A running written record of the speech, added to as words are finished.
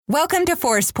Welcome to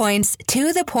ForcePoint's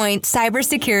To The Point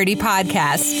Cybersecurity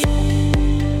Podcast.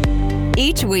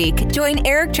 Each week, join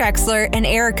Eric Trexler and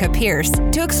Erica Pierce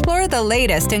to explore the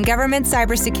latest in government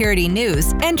cybersecurity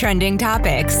news and trending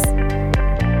topics.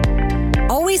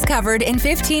 Always covered in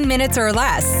 15 minutes or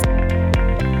less.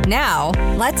 Now,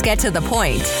 let's get to the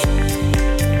point.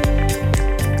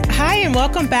 Hi, and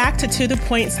welcome back to The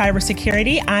Point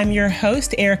Cybersecurity. I'm your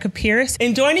host, Erica Pierce,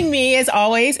 and joining me, as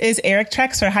always, is Eric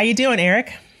Trexler. How you doing,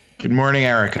 Eric? Good morning,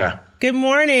 Erica. Good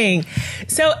morning.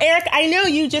 So, Eric, I know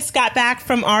you just got back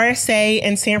from RSA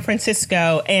in San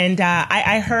Francisco, and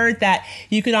I heard that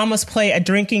you could almost play a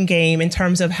drinking game in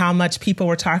terms of how much people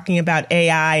were talking about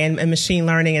AI and machine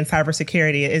learning and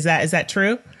cybersecurity. Is that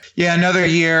true? Yeah, another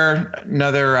year,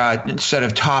 another set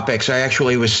of topics. I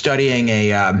actually was studying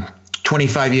a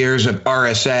 25 years of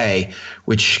RSA,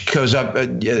 which goes up,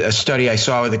 a study I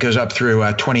saw that goes up through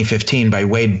 2015 by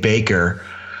Wade Baker.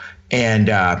 And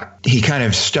he kind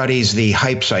of studies the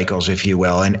hype cycles, if you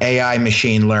will, and AI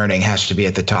machine learning has to be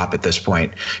at the top at this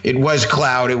point. It was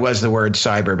cloud, it was the word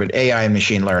cyber, but AI and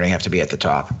machine learning have to be at the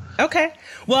top. Okay.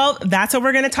 Well, that's what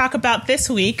we're going to talk about this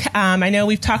week. I know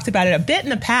we've talked about it a bit in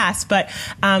the past, but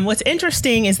what's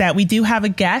interesting is that we do have a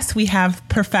guest. We have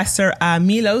Professor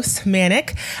Milos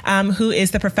Manic, who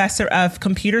is the professor of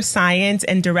computer science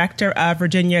and director of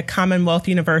Virginia Commonwealth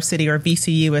University, or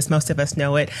VCU, as most of us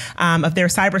know it, of their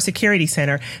Cybersecurity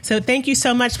Center. So thank you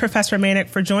so much, Professor Manic,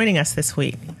 for joining us this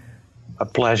week. A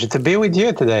pleasure to be with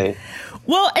you today.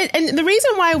 Well, and the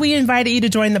reason why we invited you to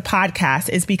join the podcast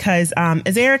is because,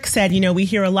 as Eric said, we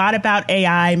hear a lot about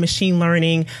AI, machine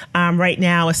learning right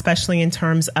now, especially in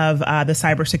terms of the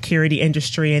cybersecurity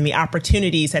industry and the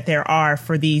opportunities that there are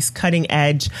for these cutting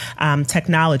edge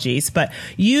technologies. But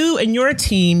you and your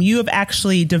team, you have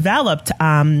actually developed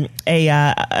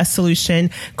a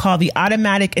solution called the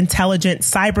Automatic Intelligent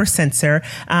Cyber Sensor,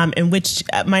 in which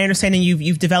my understanding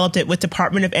you've developed it with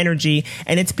Department of Energy,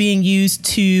 and it's being used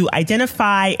to identify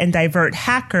and divert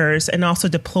hackers and also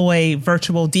deploy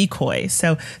virtual decoys.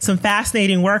 So some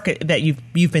fascinating work that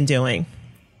you've been doing.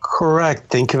 Correct.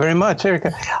 Thank you very much,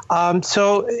 Erica.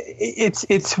 So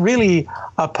it's really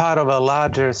a part of a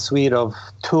larger suite of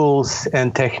tools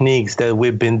and techniques that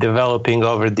we've been developing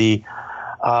over the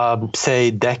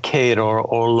say decade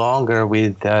or longer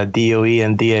with DOE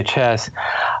and DHS.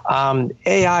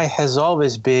 AI has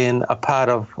always been a part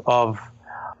of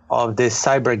this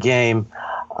cyber game.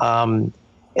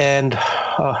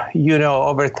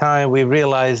 Over time, we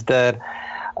realized that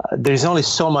there's only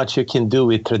so much you can do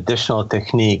with traditional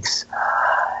techniques.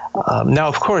 Now,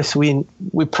 of course, we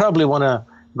probably want to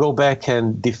go back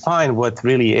and define what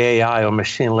really AI or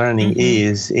machine learning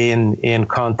is in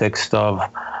context of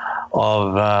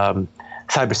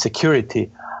cybersecurity.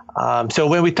 So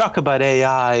when we talk about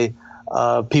AI,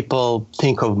 people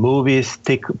think of movies,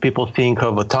 people think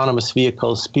of autonomous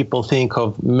vehicles, people think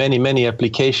of many, many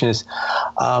applications.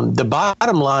 The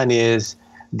bottom line is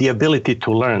the ability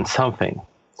to learn something.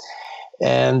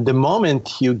 And the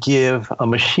moment you give a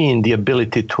machine the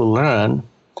ability to learn,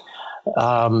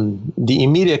 the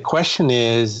immediate question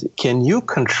is, can you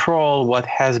control what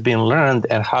has been learned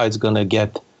and how it's going to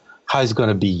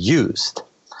be used?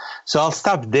 So I'll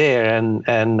stop there, and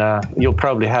you'll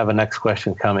probably have a next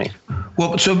question coming.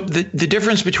 Well, so the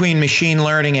difference between machine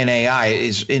learning and AI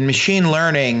is, in machine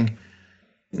learning,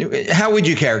 how would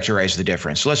you characterize the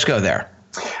difference? Let's go there.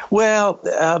 Well,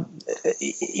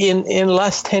 in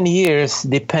last 10 years,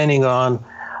 depending on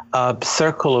a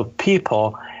circle of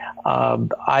people,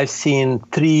 I've seen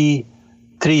three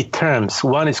terms.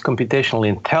 One is computational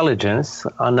intelligence,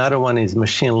 another one is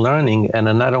machine learning, and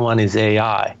another one is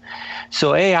AI.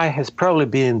 So AI has probably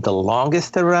been the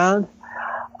longest around.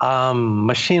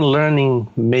 Machine learning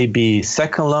may be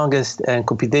second longest, and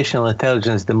computational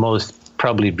intelligence the most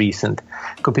probably recent.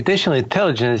 Computational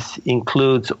intelligence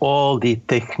includes all the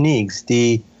techniques,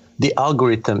 the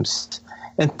algorithms,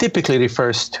 and typically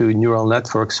refers to neural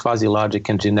networks, fuzzy logic,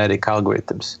 and genetic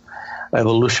algorithms,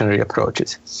 evolutionary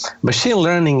approaches. Machine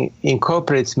learning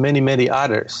incorporates many, many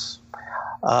others.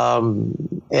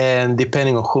 And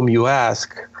depending on whom you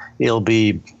ask, it'll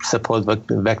be, suppose,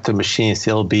 vector machines,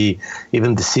 it'll be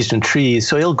even decision trees.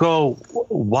 So it'll go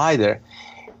wider.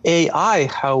 AI,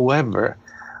 however,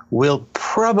 will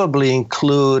probably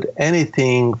include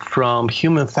anything from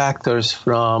human factors,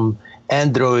 from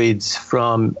androids,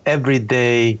 from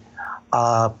everyday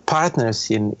partners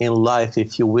in life,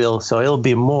 if you will. So it'll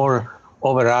be more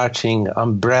overarching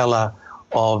umbrella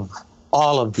of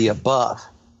all of the above.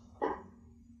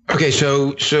 Okay,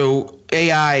 so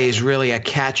AI is really a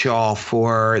catch-all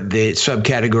for the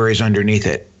subcategories underneath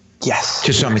it. Yes.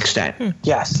 To some extent.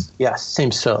 Yes,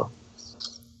 seems so.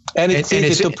 And it's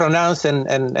easy to pronounce, and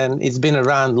it's been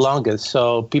around longest,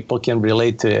 so people can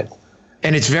relate to it.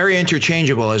 And it's very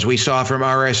interchangeable, as we saw from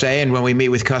RSA, and when we meet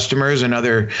with customers and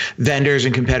other vendors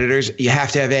and competitors, you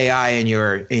have to have AI in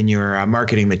your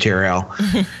marketing material,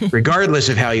 regardless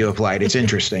of how you apply it. It's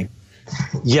interesting.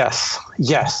 Yes.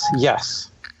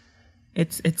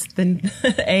 It's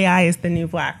the AI is the new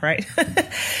black, right?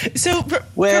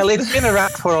 Well, it's been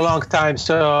around for a long time,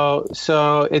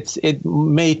 so it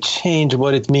may change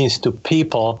what it means to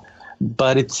people,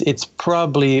 but it's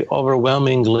probably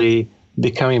overwhelmingly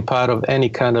becoming part of any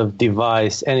kind of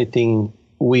device, anything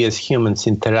we as humans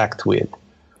interact with.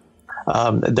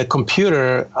 The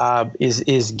computer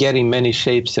is getting many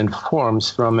shapes and forms,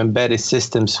 from embedded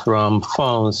systems, from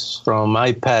phones, from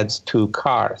iPads to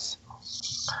cars.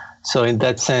 So in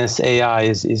that sense, AI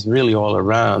is really all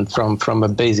around, from a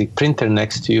basic printer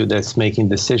next to you that's making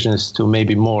decisions to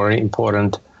maybe more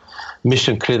important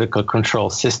mission-critical control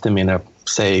system in a,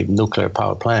 say, nuclear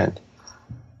power plant.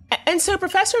 And so,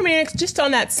 Professor Mannix, just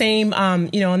on that same, on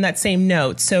that same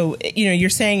note, so, you're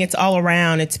saying it's all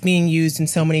around, it's being used in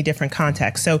so many different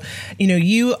contexts. So,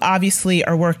 you obviously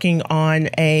are working on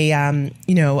a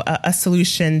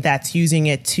solution that's using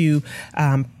it to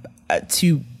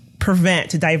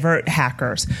divert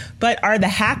hackers. But are the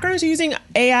hackers using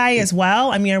AI as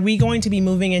well? I mean, are we going to be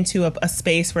moving into a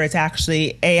space where it's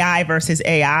actually AI versus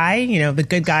AI, the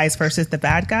good guys versus the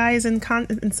bad guys in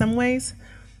some ways?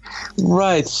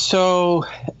 Right. So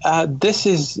this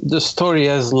is the story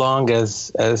as long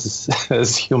as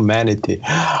humanity.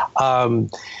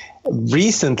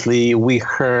 Recently, we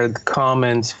heard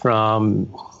comments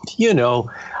from,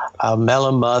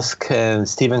 Elon Musk and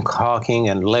Stephen Hawking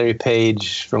and Larry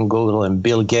Page from Google and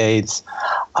Bill Gates.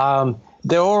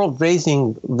 They're all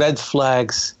raising red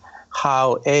flags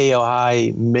how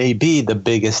AI may be the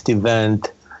biggest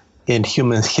event in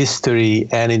human history,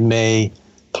 and it may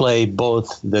play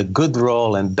both the good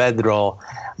role and bad role.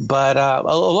 But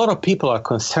a lot of people are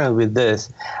concerned with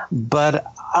this. But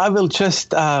I will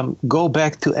just go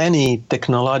back to any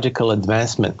technological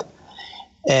advancement.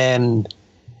 And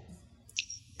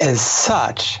as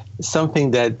such,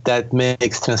 something that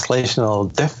makes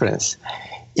translational difference,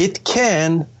 it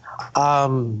can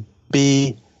end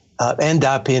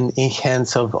up in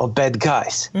hands of bad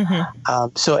guys. Mm-hmm.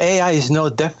 So AI is no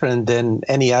different than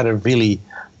any other really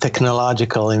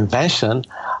technological invention.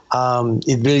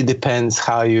 It really depends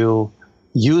how you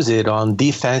use it on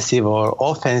defensive or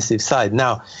offensive side.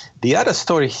 Now, the other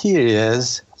story here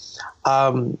is,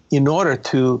 in order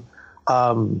to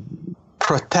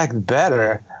protect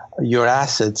better your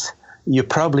assets, you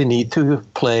probably need to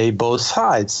play both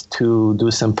sides, to do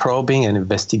some probing and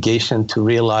investigation to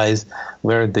realize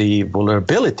where the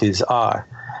vulnerabilities are.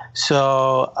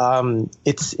 So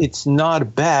it's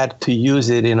not bad to use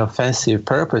it in offensive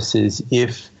purposes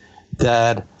if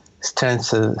that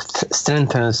strengthens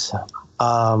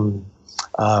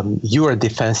your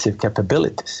defensive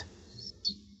capabilities.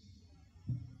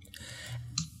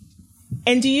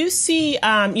 And do you see,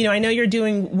 I know you're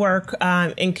doing work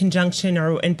in conjunction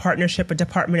or in partnership with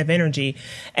Department of Energy,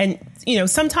 and,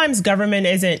 sometimes government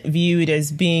isn't viewed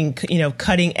as being,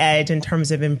 cutting edge in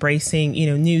terms of embracing,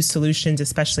 new solutions,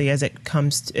 especially as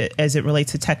it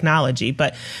relates to technology.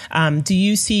 But do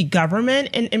you see government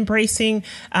embracing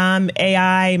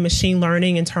AI, machine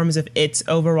learning in terms of its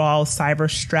overall cyber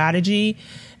strategy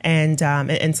and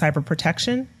cyber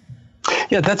protection?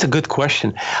 Yeah, that's a good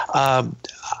question.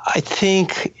 I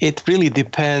think it really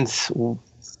depends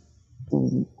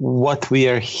what we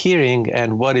are hearing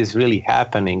and what is really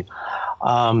happening.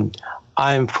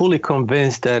 I'm fully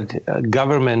convinced that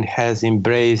government has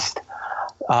embraced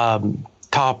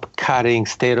top-cutting,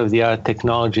 state-of-the-art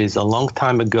technologies a long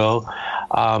time ago.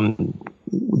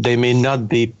 They may not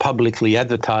be publicly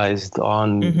advertised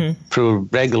on through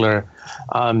regular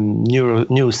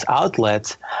news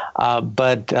outlets,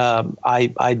 but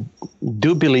I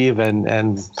do believe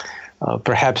and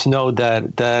perhaps know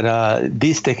that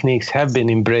these techniques have been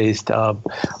embraced a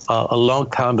long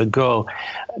time ago.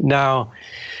 Now,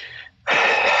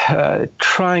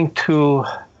 trying to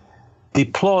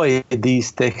deploy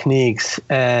these techniques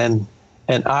and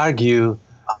argue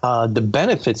the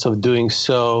benefits of doing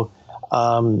so,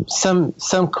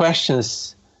 some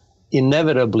questions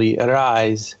inevitably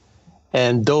arise,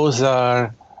 and those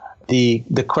are the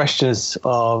questions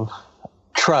of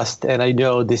trust. And I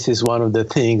know this is one of the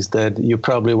things that you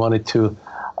probably wanted to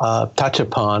touch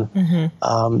upon.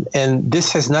 And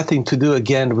this has nothing to do,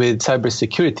 again, with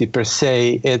cybersecurity per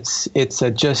se. It's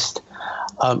just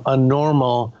a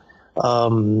normal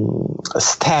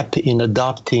step in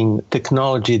adopting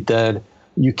technology that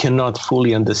you cannot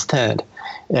fully understand.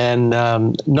 And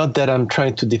not that I'm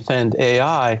trying to defend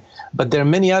AI, but there are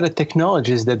many other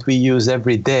technologies that we use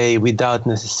every day without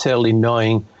necessarily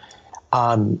knowing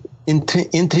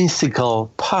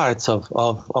intrinsical parts of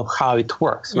how it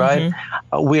works, right?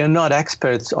 We are not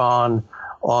experts on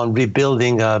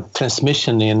rebuilding a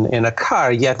transmission in a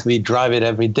car, yet we drive it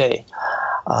every day.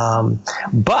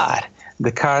 But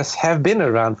the cars have been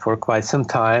around for quite some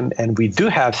time, and we do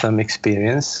have some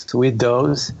experience with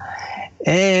those.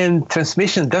 And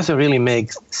transmission doesn't really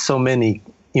make so many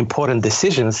important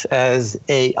decisions as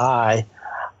AI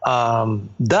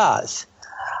does.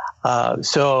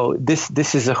 So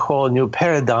this is a whole new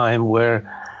paradigm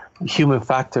where human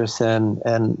factors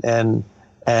and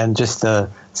just a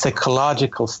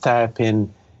psychological step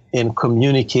in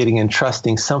communicating and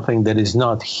trusting something that is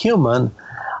not human.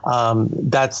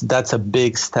 That's a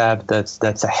big step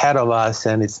that's ahead of us,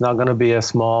 and it's not going to be a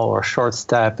small or short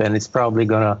step, and it's probably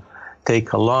going to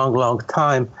take a long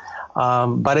time.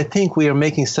 But I think we are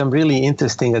making some really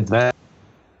interesting advances.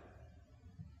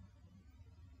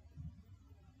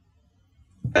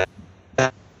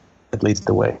 That leads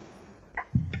the way.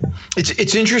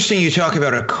 It's interesting you talk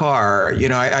about a car. You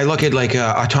know, I look at like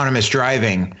autonomous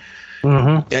driving.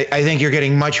 I think you're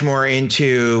getting much more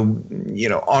into, you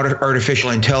know,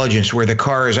 artificial intelligence, where the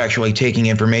car is actually taking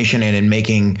information in and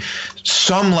making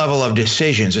some level of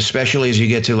decisions, especially as you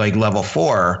get to like level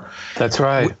 4. That's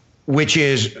right. Which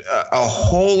is a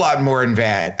whole lot more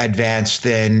advanced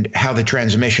than how the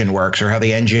transmission works or how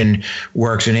the engine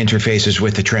works and interfaces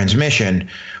with the transmission.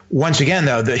 Once again,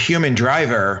 though, the human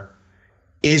driver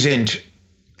isn't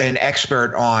an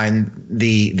expert on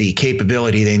the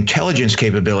capability, the intelligence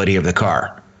capability of the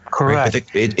car. Correct.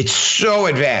 Right? It's so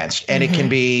advanced, and it can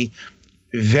be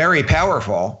very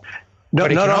powerful. No,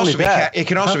 but it not can only also that, it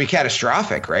can also be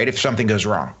catastrophic, right? If something goes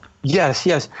wrong. Yes.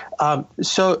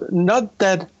 So not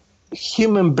that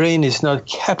human brain is not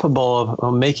capable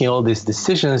of making all these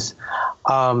decisions.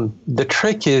 The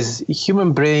trick is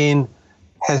human brain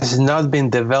has not been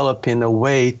developed in a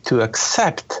way to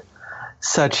accept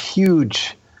such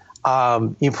huge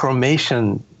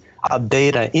information,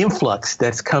 data influx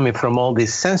that's coming from all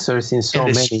these sensors in so and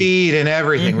the many speed and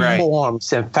everything, right?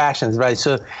 Forms and fashions, right?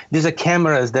 So these are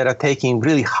cameras that are taking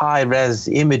really high res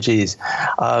images.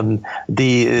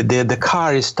 The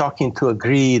car is talking to a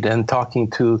grid and talking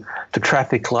to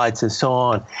traffic lights and so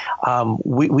on.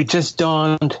 We just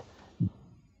don't.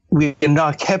 We're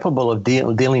not capable of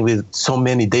dealing with so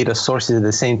many data sources at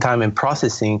the same time and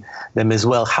processing them as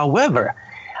well. However,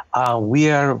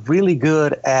 we are really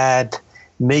good at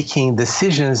making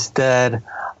decisions that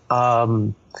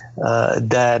are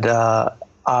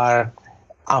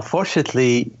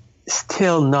unfortunately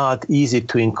still not easy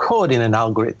to encode in an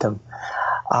algorithm,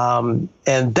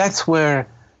 and that's where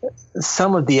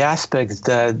some of the aspects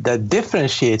that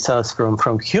differentiates us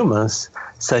from humans,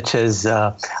 such as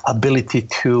ability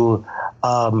to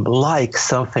like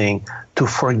something, to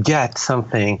forget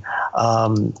something,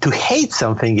 to hate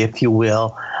something, if you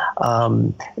will.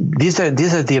 These are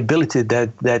the ability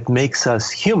that makes us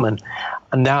human.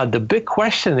 Now, the big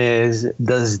question is,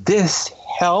 does this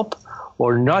help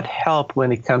or not help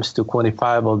when it comes to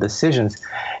quantifiable decisions?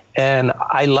 And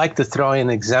I like to throw in an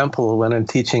example when I'm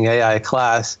teaching AI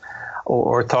class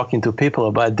or talking to people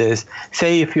about this.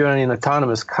 Say if you're in an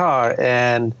autonomous car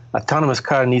and autonomous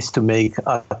car needs to make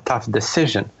a tough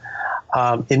decision.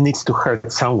 It needs to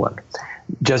hurt someone.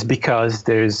 Just because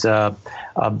there's a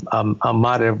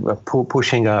mother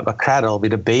pushing a cradle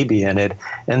with a baby in it,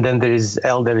 and then there's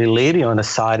elderly lady on the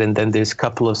side, and then there's a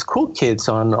couple of school kids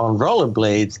on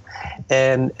rollerblades,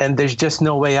 and there's just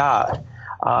no way out.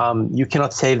 You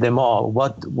cannot save them all.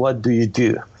 What do you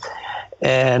do?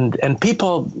 And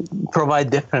people provide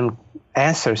different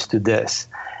answers to this.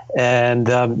 And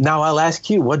now I'll ask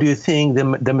you, what do you think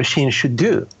the machine should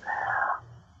do?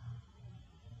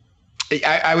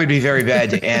 I would be very bad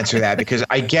to answer that because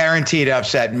I guarantee to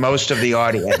upset most of the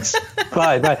audience.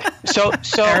 Right. So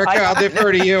Erica, I'll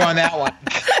defer to you on that one.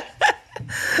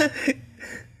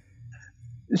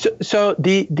 So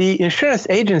the insurance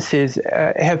agencies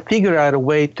have figured out a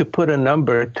way to put a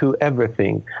number to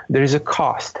everything. There is a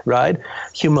cost, right?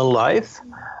 Human life,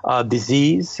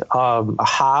 disease, a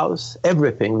house,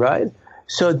 everything, right?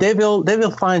 So they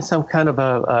will find some kind of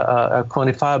a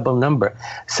quantifiable number.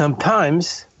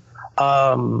 Sometimes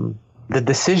the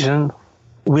decision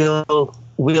will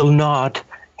not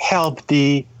help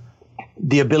the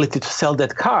ability to sell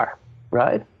that car,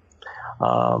 right?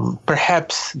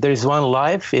 Perhaps there's one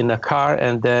life in a car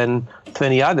and then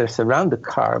 20 others around the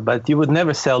car, but you would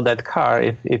never sell that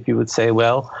car if you would say,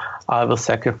 well, I will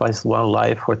sacrifice one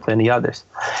life for 20 others.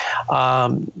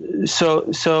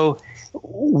 So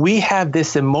we have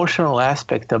this emotional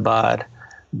aspect about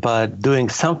doing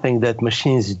something that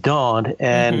machines don't,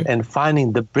 and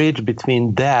finding the bridge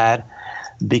between that,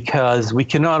 because we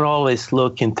cannot always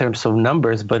look in terms of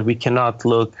numbers, but we cannot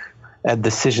look at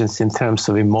decisions in terms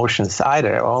of emotions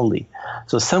either only.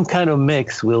 So some kind of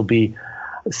mix will be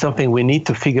something we need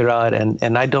to figure out,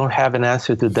 and I don't have an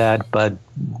answer to that, but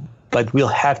we'll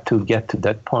have to get to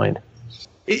that point.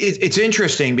 It's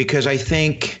interesting because I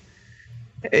think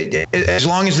as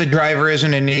long as the driver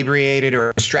isn't inebriated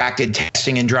or distracted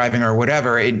texting and driving or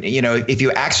whatever,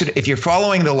 if you're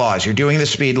following the laws, you're doing the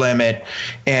speed limit,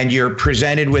 and you're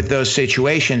presented with those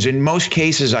situations, in most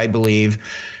cases, I believe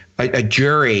a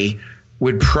jury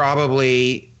would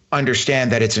probably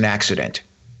understand that it's an accident.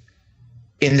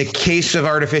 In the case of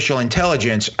artificial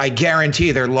intelligence, I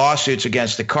guarantee there are lawsuits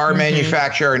against the car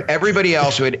manufacturer and everybody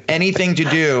else who had anything to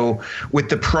do with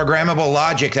the programmable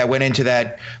logic that went into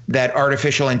that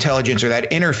artificial intelligence or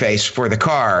that interface for the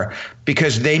car,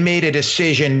 because they made a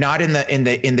decision not in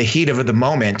the heat of the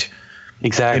moment.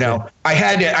 Exactly.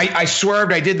 I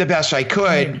swerved. I did the best I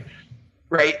could.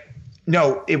 Right.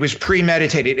 No, it was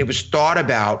premeditated. It was thought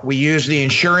about. We used the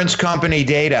insurance company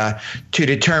data to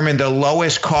determine the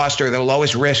lowest cost or the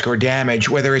lowest risk or damage,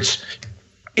 whether it's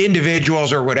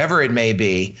individuals or whatever it may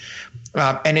be.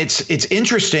 And it's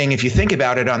interesting if you think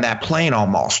about it on that plane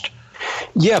almost.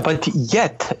 Yeah, but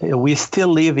yet we still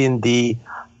live in the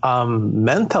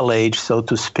mental age, so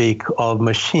to speak, of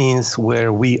machines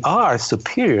where we are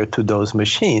superior to those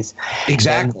machines.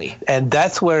 Exactly. And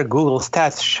that's where Google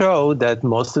stats show that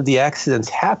most of the accidents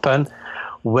happen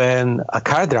when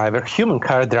a human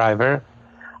car driver,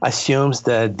 assumes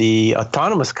that the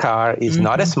autonomous car is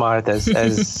not as smart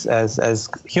as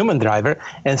human driver,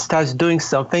 and starts doing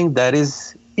something that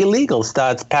is illegal,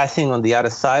 starts passing on the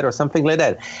other side or something like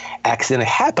that. Accident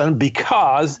happened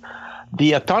because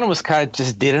the autonomous car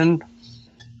just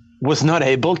was not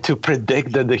able to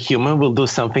predict that the human will do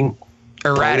something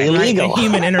erratic, illegal. Like a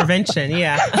human intervention,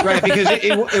 yeah. Right, because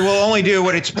it will only do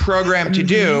what it's programmed to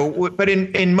do. But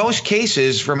in most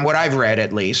cases, from what I've read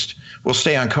at least, we'll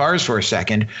stay on cars for a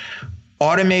second,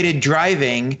 automated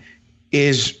driving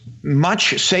is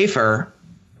much safer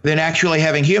than actually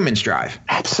having humans drive.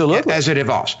 Absolutely. As it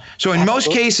evolves. So in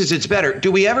most cases, it's better.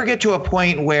 Do we ever get to a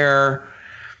point where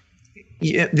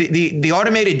the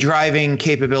automated driving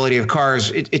capability of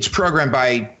cars, it's programmed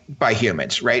by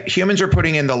humans, right? Humans are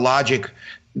putting in the logic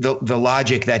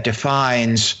that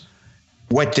defines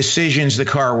what decisions the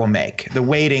car will make, the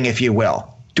weighting, if you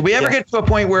will. Do we ever get to a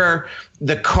point where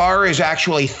the car is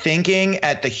actually thinking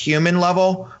at the human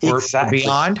level or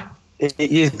beyond?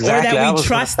 Exactly. Or that we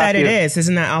trust that it is.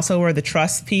 Isn't that also where the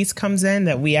trust piece comes in?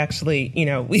 That we actually,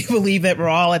 we believe that we're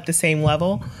all at the same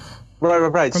level?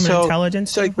 Right. From an intelligence?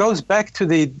 So it goes back to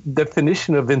the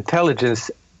definition of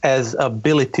intelligence as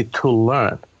ability to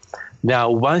learn. Now,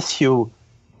 once you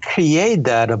create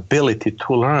that ability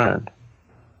to learn,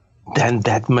 then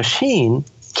that machine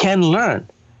can learn.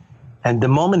 And the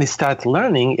moment it starts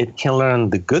learning, it can learn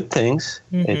the good things,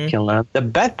 it can learn the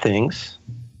bad things,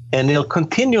 and it'll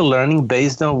continue learning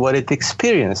based on what it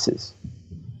experiences.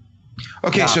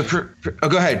 Okay, now,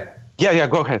 go ahead. Yeah,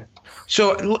 go ahead.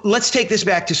 So let's take this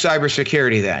back to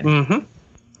cybersecurity then.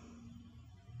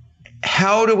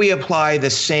 How do we apply the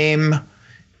same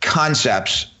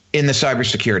concepts in the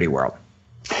cybersecurity world?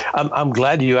 I'm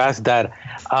glad you asked that.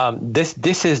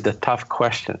 This is the tough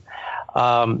question.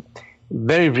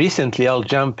 Very recently, I'll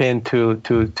jump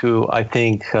into I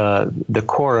think the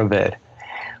core of it.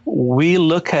 We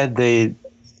look at the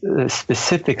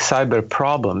specific cyber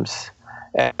problems,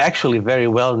 actually very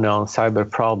well-known cyber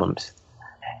problems,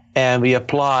 and we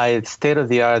apply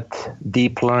state-of-the-art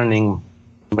deep learning,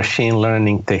 machine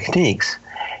learning techniques,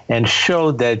 and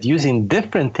show that using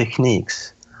different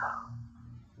techniques,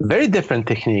 very different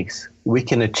techniques, we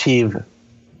can achieve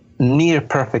near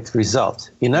perfect results.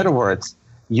 In other words,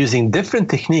 using different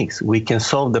techniques, we can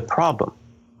solve the problem.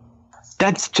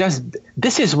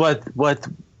 This is what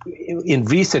in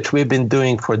research we've been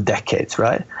doing for decades,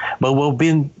 right? But what we've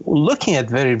been looking at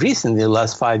very recently, the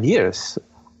last 5 years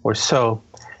or so,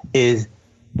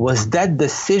 was that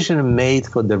decision made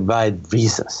for the right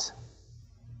reasons?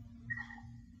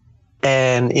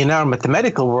 And in our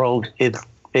mathematical world,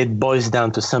 it boils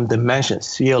down to some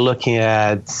dimensions. You're looking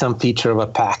at some feature of a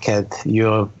packet,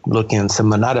 you're looking at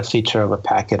another feature of a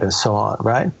packet, and so on,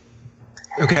 right?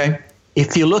 Okay.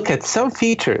 If you look at some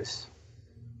features,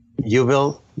 you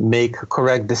will make a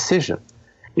correct decision.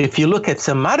 If you look at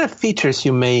some other features,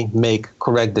 you may make a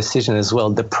correct decision as well.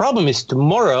 The problem is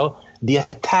tomorrow, the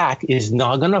attack is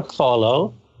not going to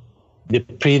follow the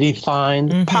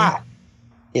predefined path.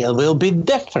 It will be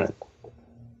different.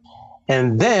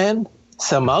 And then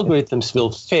some algorithms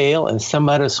will fail and some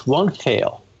others won't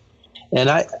fail. And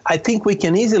I think we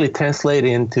can easily translate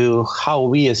into how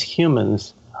we as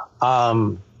humans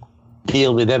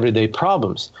deal with everyday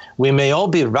problems. We may all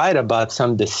be right about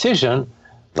some decision,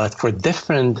 but for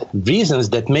different reasons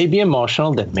that may be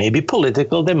emotional, that may be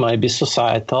political, that might be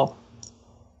societal,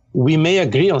 we may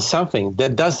agree on something.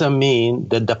 That doesn't mean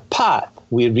that the path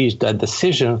we reached that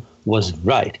decision was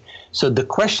right. So the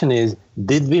question is,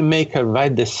 did we make a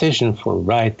right decision for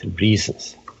right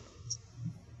reasons?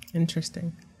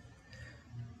 Interesting.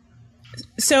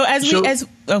 So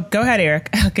go ahead, Eric.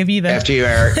 I'll give you the. After you,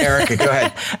 Erica, go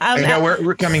ahead. I know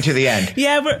we're coming to the end.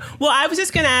 Yeah. Well, I was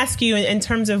just going to ask you in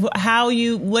terms of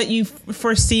what you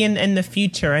foresee in the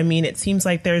future. I mean, it seems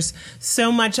like there's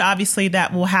so much obviously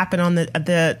that will happen on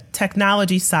the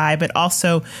technology side, but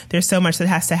also there's so much that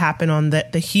has to happen on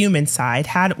the human side.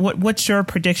 What's your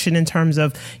prediction in terms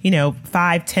of,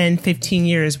 5, 10, 15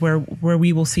 years where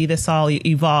we will see this all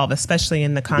evolve, especially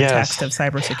in the context of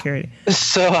cybersecurity?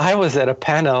 So I was at a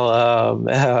panel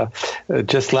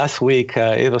just last week.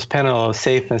 It was panel of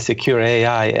safe and secure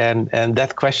AI, and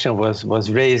that question was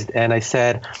raised, and I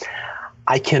said,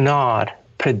 I cannot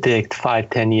predict 5,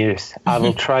 10 years. I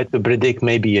will try to predict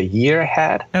maybe a year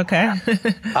ahead. Okay.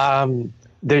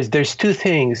 There's two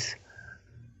things.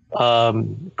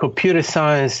 Computer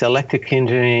science, electric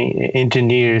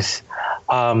engineers,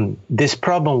 this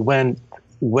problem went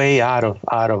way out of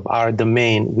our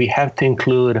domain. We have to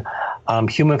include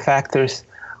human factors.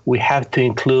 We have to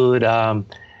include a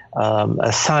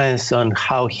science on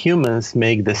how humans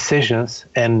make decisions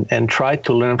and try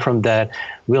to learn from that.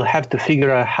 We'll have to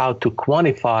figure out how to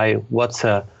quantify what's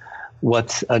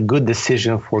a good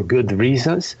decision for good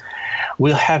reasons.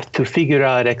 We'll have to figure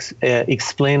out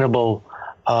explainable,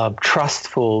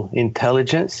 trustful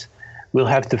intelligence. We'll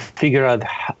have to figure out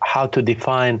how to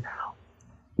define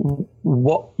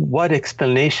what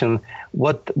explanation,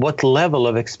 what level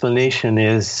of explanation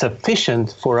is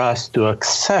sufficient for us to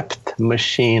accept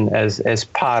machine as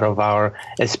part of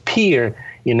as peer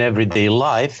in everyday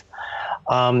life.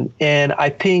 And I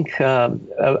think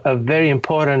a very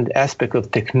important aspect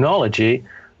of technology,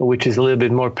 which is a little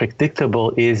bit more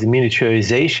predictable, is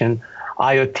miniaturization,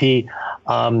 IoT.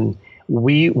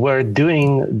 We were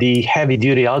doing the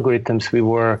heavy-duty algorithms. We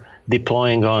were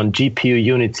deploying on GPU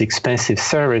units, expensive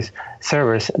servers.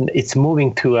 And it's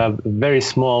moving to a very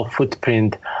small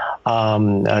footprint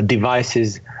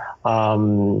devices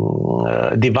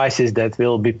that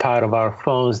will be part of our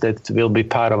phones, that will be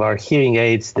part of our hearing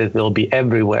aids, that will be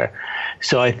everywhere.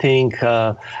 So I think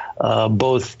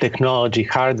both technology,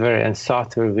 hardware and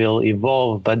software will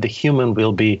evolve, but the human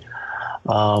will be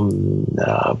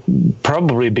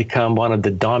probably become one of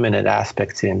the dominant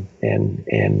aspects in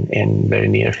very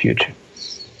near future.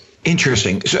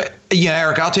 Interesting. So,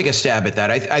 Eric, I'll take a stab at that.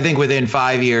 I think within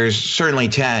 5 years, certainly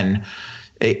 10,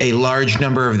 a large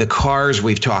number of the cars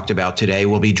we've talked about today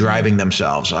will be driving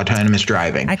themselves, autonomous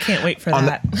driving. I can't wait for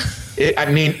that.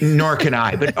 Nor can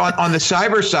I. But on the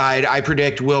cyber side, I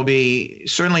predict we'll be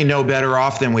certainly no better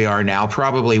off than we are now,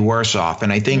 probably worse off.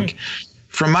 And I think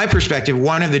from my perspective,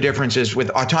 one of the differences with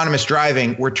autonomous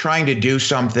driving, we're trying to do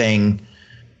something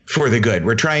for the good.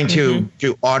 We're trying to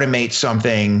automate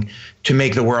something to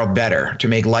make the world better, to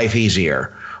make life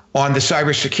easier. On the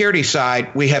cybersecurity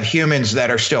side, we have humans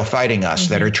that are still fighting us,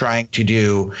 that are trying to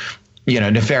do,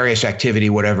 nefarious activity,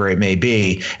 whatever it may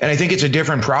be. And I think it's a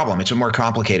different problem. It's a more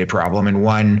complicated problem, and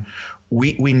one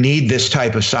we need this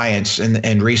type of science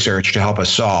and research to help us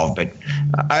solve. But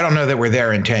I don't know that we're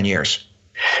there in 10 years.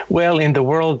 Well, in the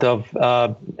world of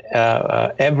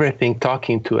everything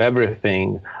talking to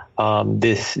everything,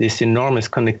 this enormous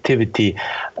connectivity,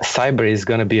 cyber is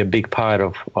going to be a big part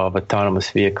of autonomous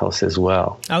vehicles as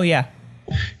well. Oh, yeah.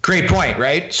 Great point,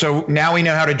 right? So now we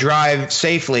know how to drive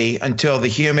safely until the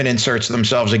human inserts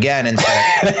themselves again and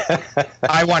says,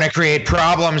 I want to create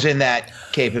problems in that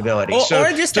capability.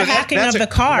 Or just the hacking of the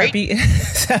car.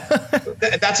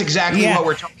 That's exactly what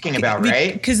we're talking about,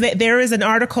 right? Because there is an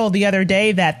article the other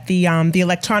day that the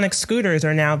electronic scooters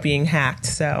are now being hacked.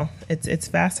 So it's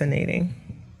fascinating.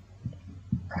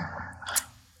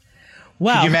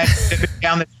 Wow. Could you imagine zipping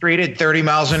down the street at 30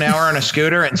 miles an hour on a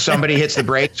scooter and somebody hits the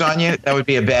brakes on you? That would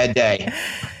be a bad day.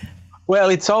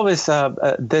 Well, it's always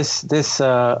this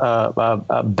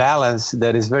balance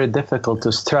that is very difficult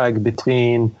to strike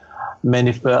between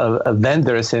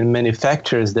vendors and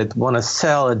manufacturers that want to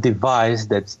sell a device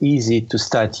that's easy to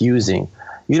start using.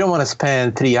 You don't want to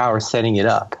spend 3 hours setting it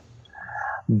up.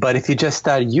 But if you just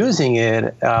start using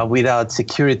it without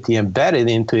security embedded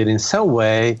into it in some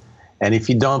way, and if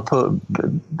you don't put,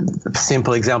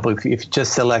 simple example, if you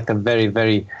just select a very,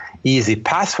 very easy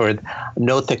password.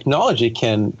 No technology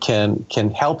can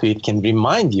help you. It can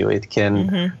remind you. It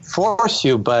can force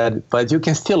you, but you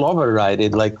can still override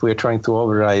it, like we're trying to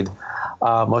override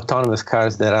autonomous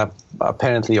cars that are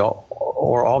apparently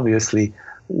or obviously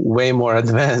way more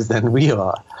advanced than we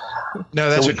are. No,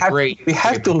 that's We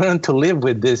have to learn to live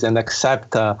with this and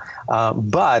accept.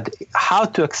 But how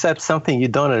to accept something you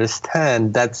don't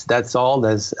understand? That's all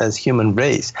as human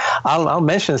race. I'll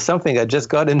mention something. I just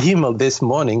got an email this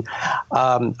morning.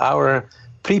 Our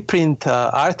preprint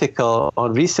article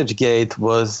on ResearchGate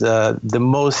was the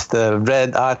most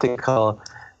read article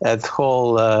at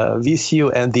whole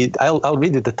VCU, and I'll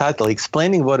read you the title: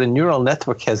 "Explaining what a neural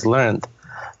network has learned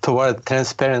toward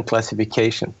transparent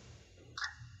classification."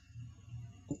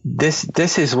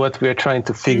 This is what we're trying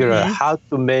to figure out, how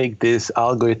to make these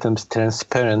algorithms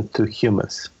transparent to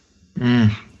humans.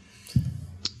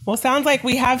 Well, sounds like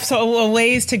we have a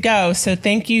ways to go. So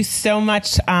thank you so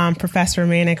much, Professor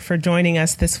Manek, for joining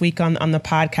us this week on the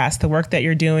podcast. The work that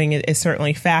you're doing is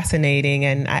certainly fascinating.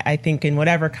 And I think in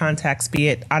whatever context, be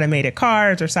it automated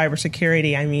cars or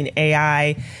cybersecurity, I mean,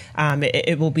 AI,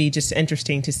 it will be just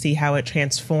interesting to see how it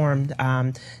transformed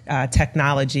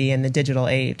technology in the digital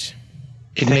age.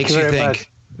 It makes you think.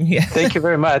 Yeah. Thank you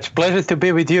very much. Pleasure to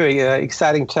be with you.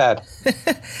 Exciting chat.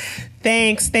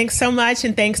 Thanks so much,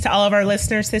 and thanks to all of our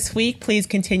listeners this week. Please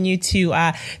continue to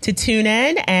tune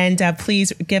in, and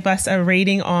please give us a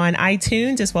rating on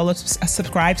iTunes as well as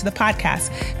subscribe to the podcast.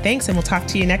 Thanks, and we'll talk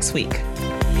to you next week.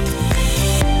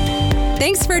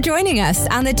 Thanks for joining us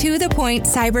on the To The Point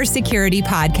Cybersecurity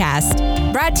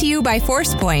Podcast, brought to you by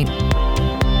ForcePoint.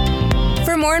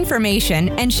 For more information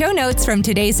and show notes from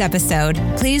today's episode,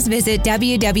 please visit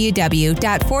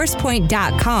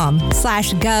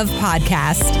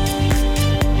www.forcepoint.com/govpodcast.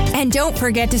 And don't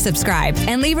forget to subscribe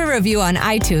and leave a review on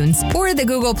iTunes or the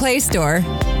Google Play Store.